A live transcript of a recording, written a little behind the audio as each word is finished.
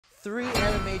3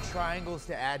 MMA triangles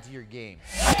to add to your game.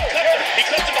 He clips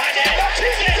it behind the head. That's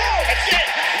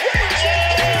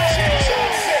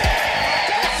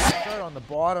it. Start on the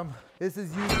bottom. This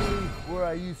is usually where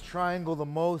I use triangle the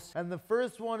most. And the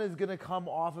first one is gonna come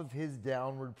off of his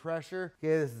downward pressure.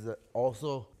 Okay, this is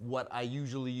also what I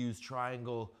usually use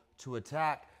triangle to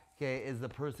attack. Okay, is the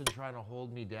person trying to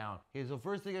hold me down. Okay, so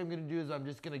first thing I'm gonna do is I'm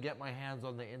just gonna get my hands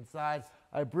on the inside.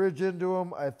 I bridge into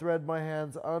them, I thread my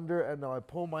hands under, and now I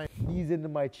pull my knees into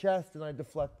my chest and I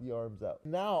deflect the arms out.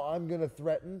 Now I'm gonna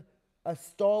threaten a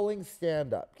stalling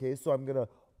stand up. Okay, so I'm gonna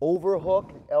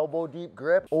overhook, elbow deep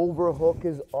grip, overhook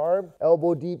his arm,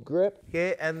 elbow deep grip.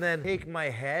 Okay, and then take my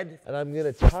head and I'm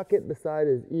gonna tuck it beside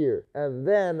his ear. And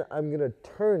then I'm gonna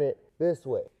turn it this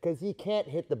way, because he can't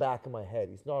hit the back of my head.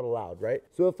 He's not allowed, right?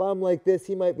 So if I'm like this,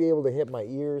 he might be able to hit my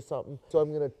ear or something. So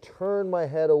I'm gonna turn my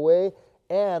head away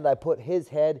and I put his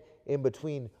head in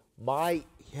between my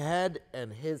head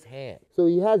and his hand. So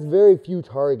he has very few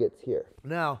targets here.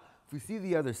 Now, if we see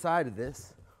the other side of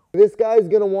this guy's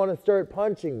gonna wanna start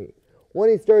punching me.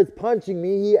 When he starts punching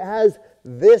me, he has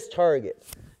this target.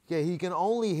 Okay, he can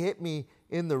only hit me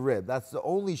in the rib. That's the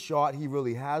only shot he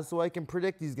really has, so I can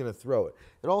predict he's gonna throw it.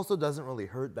 It also doesn't really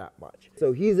hurt that much.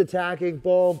 So he's attacking,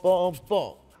 boom, boom,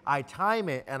 boom. I time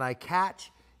it and I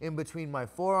catch in between my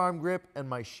forearm grip and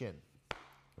my shin.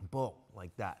 Boom,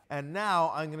 like that. And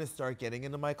now I'm gonna start getting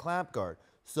into my clamp guard.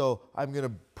 So I'm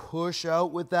gonna push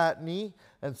out with that knee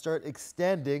and start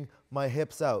extending my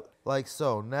hips out, like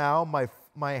so. Now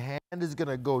my hand is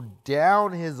gonna go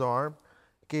down his arm,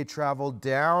 okay, travel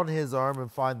down his arm and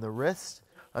find the wrist.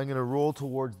 I'm gonna roll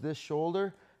towards this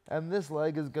shoulder, and this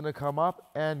leg is gonna come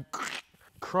up and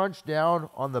crunch down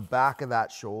on the back of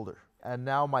that shoulder. And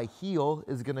now my heel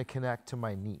is gonna connect to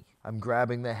my knee. I'm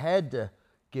grabbing the head to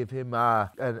give him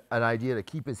an idea to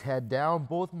keep his head down.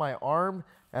 Both my arm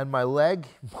and my leg,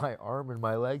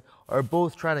 are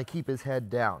both trying to keep his head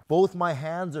down. Both my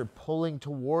hands are pulling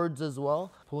towards as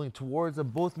well,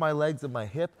 and both my legs and my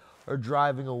hip are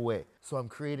driving away. So I'm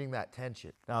creating that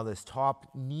tension. Now this top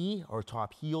knee, or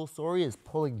top heel, sorry, is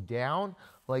pulling down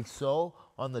like so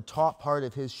on the top part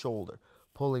of his shoulder.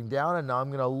 Pulling down, and now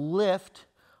I'm gonna lift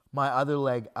my other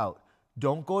leg out.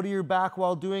 Don't go to your back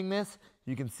while doing this.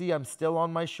 You can see I'm still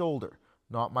on my shoulder,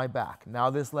 not my back. Now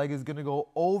this leg is gonna go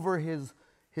over his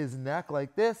neck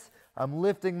like this. I'm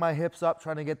lifting my hips up,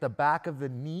 trying to get the back of the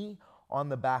knee on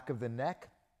the back of the neck,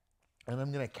 and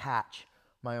I'm gonna catch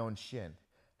my own shin.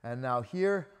 And now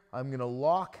here, I'm gonna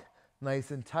lock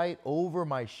nice and tight over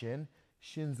my shin.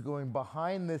 Shin's going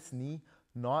behind this knee,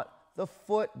 not the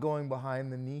foot going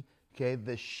behind the knee, okay?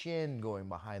 The shin going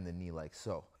behind the knee like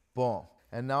so. Boom.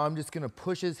 And now I'm just gonna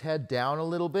push his head down a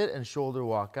little bit and shoulder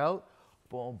walk out.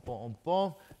 Boom, boom,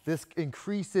 boom. This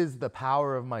increases the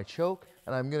power of my choke,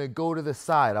 and I'm gonna go to the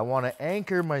side. I wanna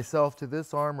anchor myself to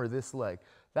this arm or this leg.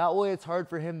 That way it's hard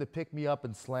for him to pick me up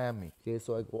and slam me. Okay,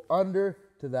 so I go under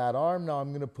to that arm. Now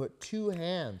I'm gonna put 2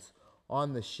 hands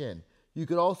on the shin. You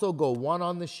could also go one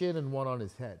on the shin and one on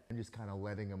his head. I'm just kind of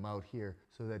letting him out here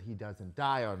so that he doesn't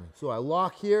die on me. So I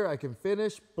lock here, I can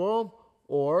finish, boom,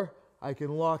 or I can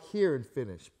lock here and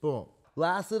finish, boom.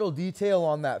 Last little detail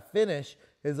on that finish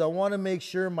is I wanna make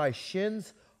sure my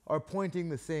shins are pointing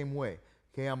the same way.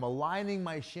 Okay, I'm aligning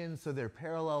my shins so they're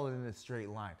parallel in a straight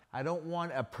line. I don't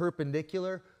want a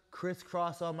perpendicular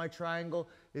crisscross on my triangle.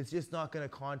 It's just not gonna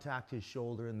contact his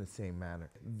shoulder in the same manner.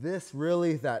 This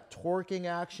really, that torquing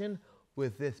action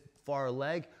with this far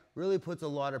leg really puts a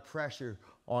lot of pressure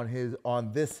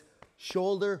on this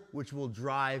shoulder, which will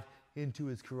drive into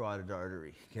his carotid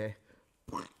artery, okay?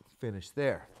 Finish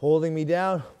there. Holding me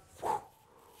down.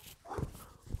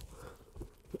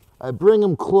 I bring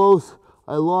him close,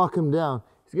 I lock him down.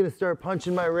 He's gonna start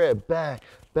punching my rib, bang,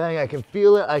 bang. I can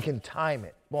feel it, I can time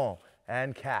it, boom,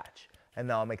 and catch. And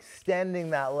now I'm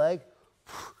extending that leg,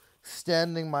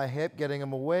 extending my hip, getting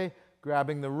him away,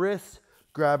 grabbing the wrist,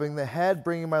 grabbing the head,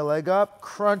 bringing my leg up,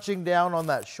 crunching down on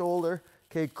that shoulder,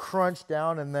 okay, crunch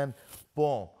down, and then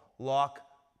boom, lock,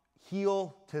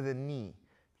 heel to the knee.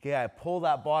 Okay, I pull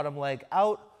that bottom leg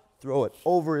out, throw it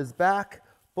over his back,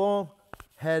 boom,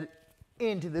 head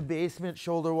into the basement,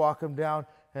 shoulder walk him down,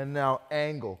 and now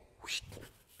angle, whoosh,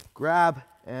 grab,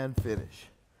 and finish.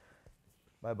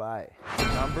 Bye-bye.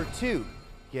 Number 2,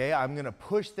 okay, I'm gonna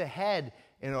push the head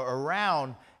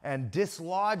around and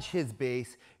dislodge his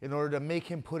base in order to make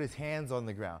him put his hands on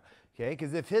the ground, okay?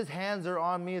 Because if his hands are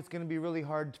on me, it's gonna be really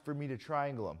hard for me to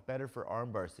triangle him. Better for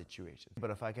armbar situations. But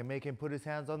if I can make him put his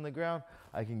hands on the ground,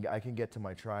 I can get to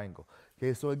my triangle.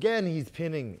 Okay, so again, he's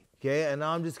pinning me, okay? And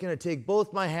now I'm just gonna take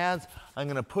both my hands, I'm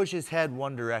gonna push his head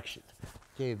one direction.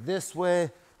 Okay, this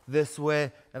way, this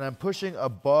way, and I'm pushing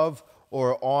above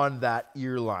or on that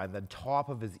ear line, the top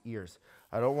of his ears.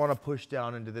 I don't want to push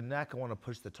down into the neck. I want to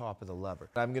push the top of the lever.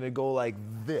 I'm going to go like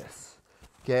this,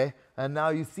 okay? And now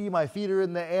you see my feet are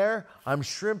in the air. I'm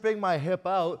shrimping my hip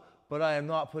out, but I am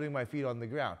not putting my feet on the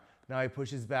ground. Now he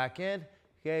pushes back in,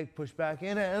 okay? Push back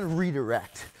in and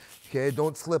redirect, okay?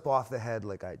 Don't slip off the head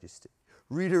like I just did.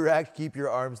 Redirect, keep your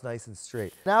arms nice and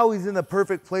straight. Now he's in the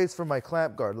perfect place for my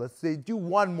clamp guard. Let's say do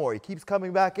one more. He keeps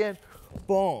coming back in,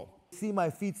 boom. See my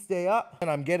feet stay up, and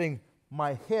I'm getting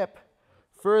my hip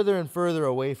further and further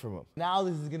away from him. Now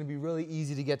this is gonna be really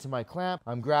easy to get to my clamp.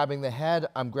 I'm grabbing the head,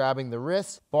 I'm grabbing the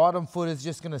wrist. Bottom foot is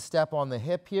just gonna step on the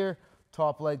hip here.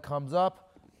 Top leg comes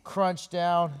up, crunch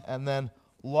down, and then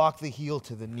lock the heel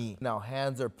to the knee. Now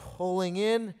hands are pulling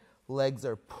in, legs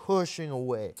are pushing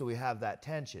away. So we have that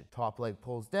tension. Top leg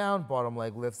pulls down, bottom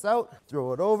leg lifts out,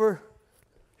 throw it over,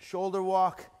 shoulder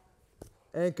walk,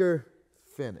 anchor,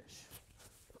 finish.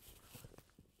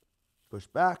 Push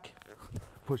back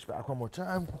one more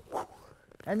time.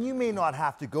 And you may not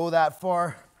have to go that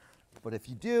far, but if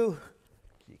you do,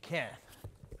 you can.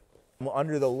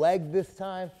 Under the leg this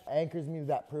time, anchors me to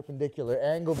that perpendicular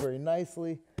angle very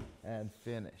nicely, and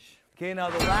finish. Okay, now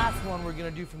the last one we're gonna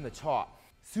do from the top.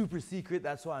 Super secret,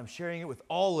 that's why I'm sharing it with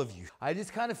all of you. I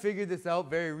just kind of figured this out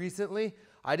very recently.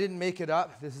 I didn't make it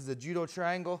up. This is a judo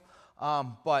triangle.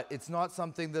 But it's not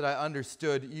something that I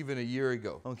understood even a year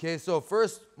ago. Okay, so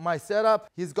first, my setup,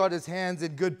 he's got his hands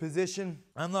in good position.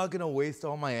 I'm not gonna waste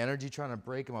all my energy trying to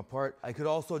break him apart. I could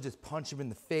also just punch him in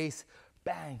the face,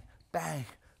 bang, bang,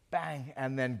 bang,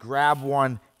 and then grab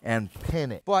one and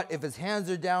pin it. But if his hands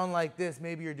are down like this,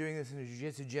 maybe you're doing this in a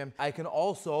jiu-jitsu gym, I can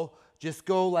also just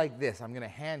go like this. I'm gonna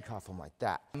handcuff him like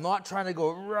that. I'm not trying to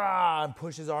go rah and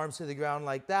push his arms to the ground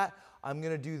like that. I'm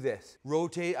gonna do this.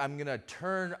 Rotate, I'm gonna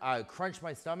turn, crunch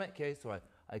my stomach, okay? So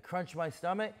I crunch my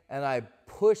stomach and I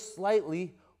push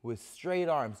slightly with straight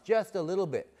arms, just a little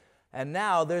bit. And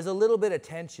now there's a little bit of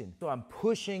tension. So I'm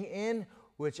pushing in,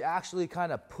 which actually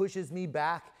kind of pushes me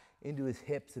back into his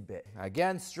hips a bit.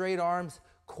 Again, straight arms,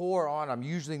 core on. I'm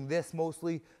using this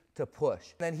mostly to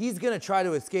push. Then he's gonna try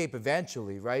to escape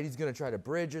eventually, right? He's gonna try to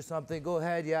bridge or something. Go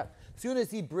ahead, yeah. As soon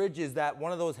as he bridges that,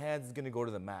 one of those hands is gonna go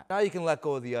to the mat. Now you can let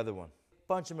go of the other one.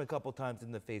 Punch him a couple times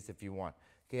in the face if you want.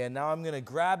 Okay, and now I'm gonna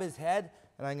grab his head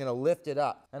and I'm gonna lift it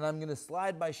up. And I'm gonna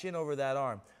slide my shin over that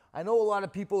arm. I know a lot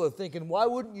of people are thinking, why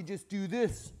wouldn't you just do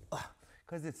this?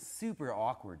 Because it's super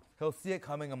awkward. He'll see it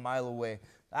coming a mile away.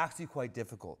 Actually quite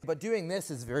difficult. But doing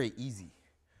this is very easy.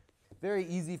 Very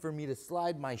easy for me to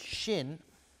slide my shin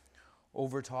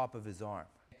over top of his arm.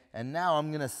 And now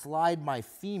I'm gonna slide my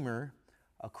femur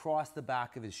across the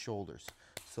back of his shoulders.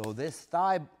 So this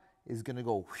thigh is gonna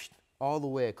go all the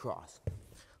way across,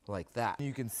 like that.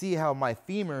 You can see how my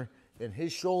femur and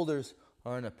his shoulders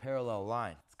are in a parallel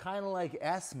line. It's kind of like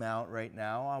S-mount right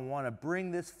now. I wanna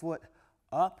bring this foot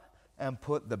up and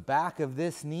put the back of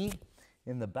this knee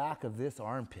in the back of this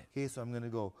armpit. Okay, so I'm gonna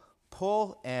go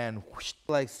pull and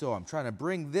like so. I'm trying to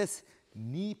bring this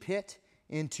knee pit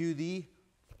into the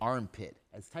armpit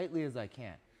as tightly as I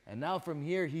can. And now from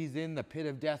here, he's in the pit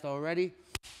of death already.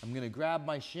 I'm gonna grab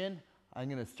my shin. I'm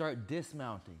gonna start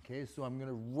dismounting, okay? So I'm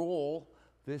gonna roll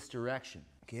this direction.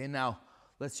 Okay, now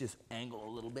let's just angle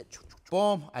a little bit.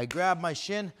 Boom, I grab my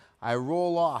shin, I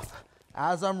roll off.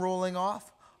 As I'm rolling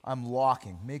off, I'm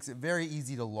locking. Makes it very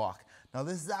easy to lock. Now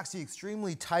this is actually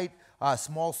extremely tight,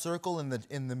 small circle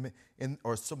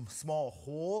or some small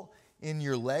hole in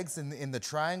your legs in the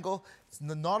triangle. It's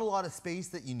not a lot of space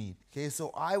that you need. Okay,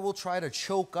 so I will try to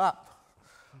choke up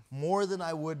more than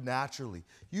I would naturally.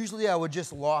 Usually I would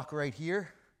just lock right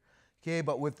here. Okay,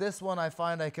 but with this one I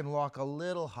find I can lock a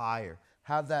little higher.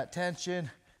 Have that tension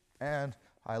and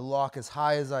I lock as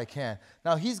high as I can.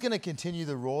 Now he's gonna continue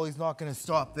the roll. He's not gonna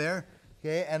stop there.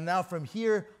 Okay, and now from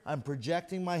here, I'm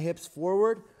projecting my hips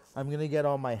forward. I'm gonna get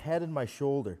on my head and my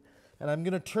shoulder. And I'm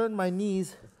gonna turn my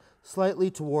knees slightly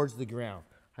towards the ground.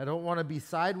 I don't wanna be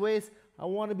sideways. I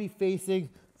wanna be facing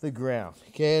the ground.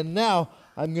 Okay, and now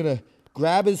I'm gonna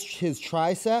grab his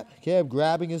tricep. Okay, I'm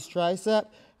grabbing his tricep,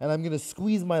 and I'm gonna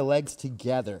squeeze my legs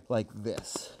together like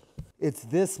this. It's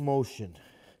this motion.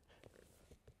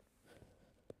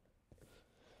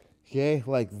 Okay,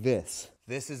 like this.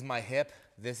 This is my hip.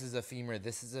 This is a femur,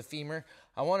 this is a femur.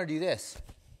 I wanna do this.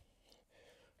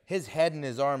 His head and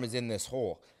his arm is in this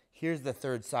hole. Here's the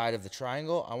third side of the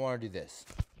triangle. I wanna do this.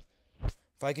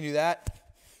 If I can do that,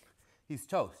 he's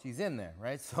toast, he's in there,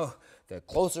 right? So the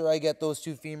closer I get those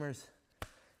two femurs,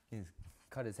 he's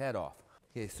cut his head off.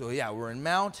 Okay, so yeah, we're in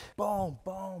mount. Boom,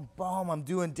 boom, boom, I'm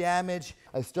doing damage.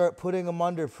 I start putting him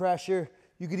under pressure.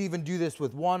 You could even do this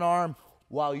with one arm,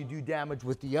 while you do damage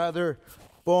with the other.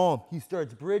 Boom, he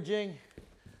starts bridging.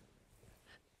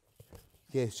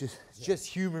 Okay, it's just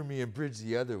humor me and bridge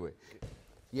the other way.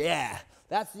 Yeah,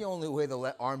 that's the only way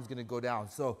the arm's gonna go down.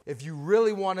 So if you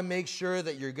really wanna make sure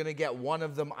that you're gonna get one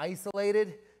of them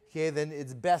isolated, okay, then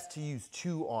it's best to use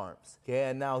 2 arms. Okay,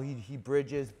 and now he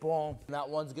bridges, boom. And that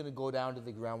one's gonna go down to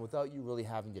the ground without you really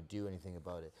having to do anything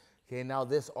about it. Okay, now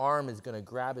this arm is gonna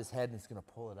grab his head and it's gonna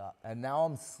pull it up. And now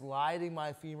I'm sliding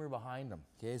my femur behind him.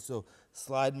 Okay, so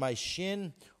slide my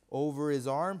shin over his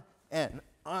arm and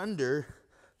under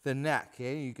the neck.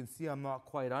 Okay, you can see I'm not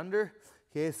quite under.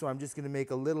 Okay, so I'm just gonna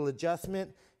make a little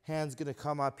adjustment. Hand's gonna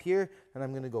come up here and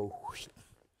I'm gonna go whoosh,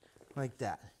 like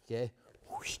that, okay?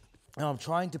 Whoosh. And I'm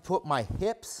trying to put my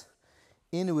hips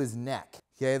into his neck.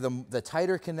 Okay, the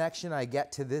tighter connection I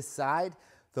get to this side,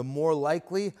 the more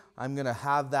likely I'm gonna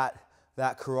have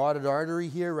that carotid artery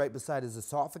here right beside his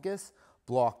esophagus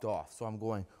blocked off. So I'm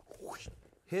going whoosh,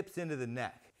 hips into the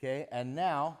neck, okay? And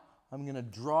now I'm gonna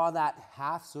draw that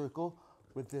half circle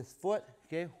with this foot,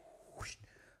 okay? Whoosh,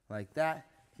 like that.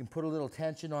 You can put a little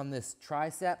tension on this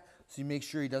tricep so you make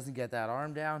sure he doesn't get that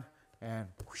arm down, and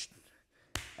whoosh.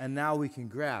 And now we can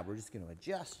grab. We're just gonna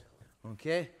adjust,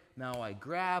 okay? Now I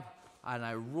grab and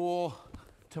I roll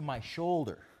to my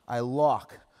shoulder. I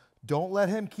lock. Don't let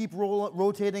him keep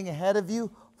rotating ahead of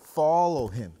you. Follow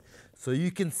him. So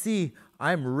you can see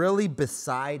I'm really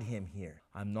beside him here.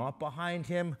 I'm not behind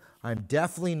him. I'm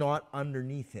definitely not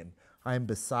underneath him. I'm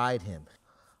beside him.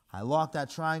 I lock that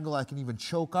triangle. I can even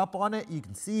choke up on it. You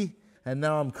can see. And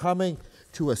now I'm coming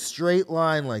to a straight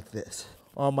line like this.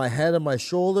 On my head and my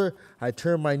shoulder, I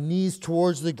turn my knees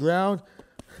towards the ground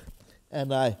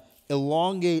and I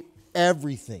elongate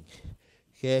everything.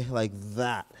 Okay, like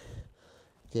that.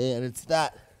 Okay, and it's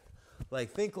that,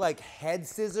 like, think like head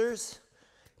scissors.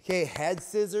 Okay, head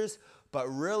scissors, but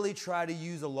really try to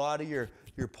use a lot of your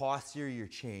posterior, your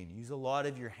chain. Use a lot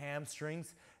of your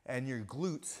hamstrings and your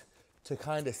glutes to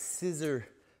kind of scissor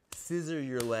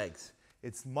your legs.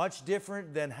 It's much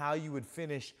different than how you would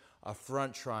finish a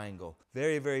front triangle.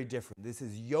 Very, very different. This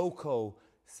is Yoko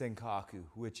Senkaku,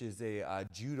 which is a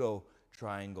judo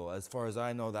triangle. As far as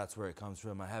I know, that's where it comes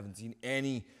from. I haven't seen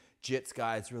any jits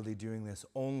guys really doing this.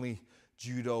 Only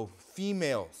judo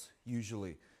females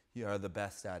usually are the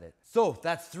best at it. So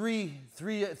that's three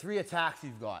attacks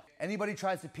you've got. Anybody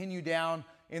tries to pin you down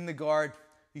in the guard,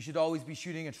 you should always be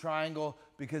shooting a triangle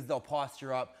because they'll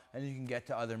posture up and you can get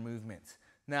to other movements.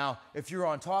 Now, if you're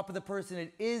on top of the person,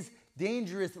 it is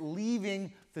dangerous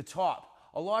leaving the top.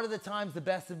 A lot of the times, the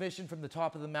best submission from the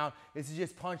top of the mount is to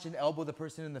just punch and elbow the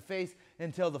person in the face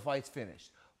until the fight's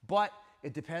finished. But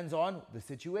it depends on the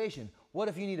situation. What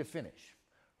if you need a finish,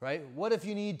 right? What if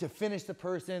you need to finish the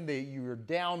person, you're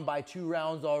down by 2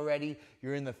 rounds already,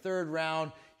 you're in the 3rd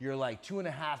round, you're like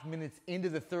 2.5 minutes into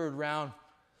the 3rd round,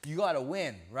 you gotta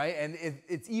win, right? And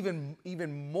it's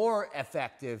even more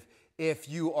effective if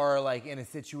you are like in a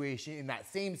situation, in that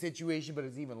same situation, but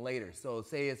it's even later. So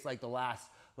say it's like the last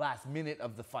minute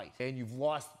of the fight and you've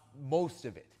lost most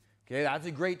of it. Okay, that's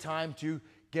a great time to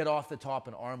get off the top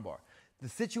and armbar. The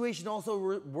situation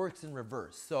also works in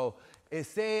reverse. So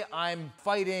say I'm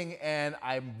fighting and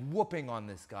I'm whooping on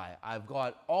this guy. I've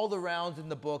got all the rounds in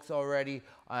the books already.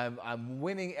 I'm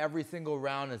winning every single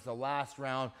round. It's the last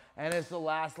round and it's the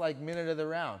last like minute of the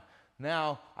round.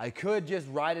 Now I could just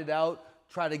ride it out,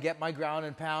 try to get my ground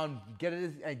and pound, get a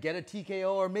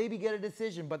TKO or maybe get a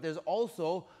decision, but there's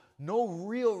also no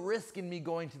real risk in me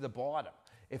going to the bottom.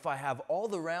 If I have all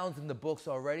the rounds in the books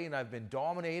already and I've been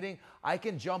dominating, I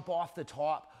can jump off the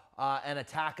top and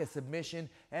attack a submission.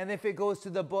 And if it goes to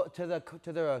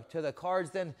the cards,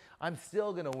 then I'm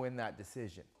still gonna win that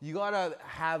decision. You gotta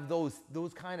have those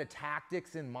kind of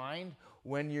tactics in mind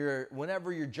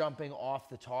whenever you're jumping off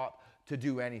the top to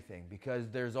do anything, because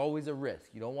there's always a risk.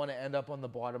 You don't want to end up on the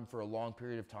bottom for a long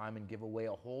period of time and give away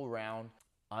a whole round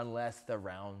unless the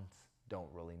rounds don't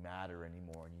really matter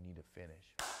anymore and you need to finish.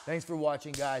 Thanks for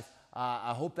watching, guys.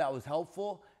 I hope that was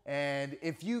helpful. And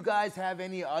if you guys have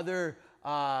any other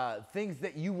things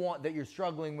that you're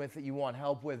struggling with, that you want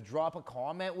help with, drop a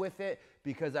comment with it,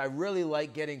 because I really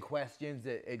like getting questions.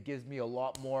 It gives me a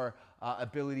lot more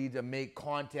ability to make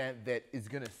content that is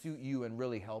gonna suit you and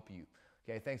really help you.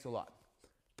 Okay, thanks a lot.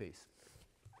 Peace.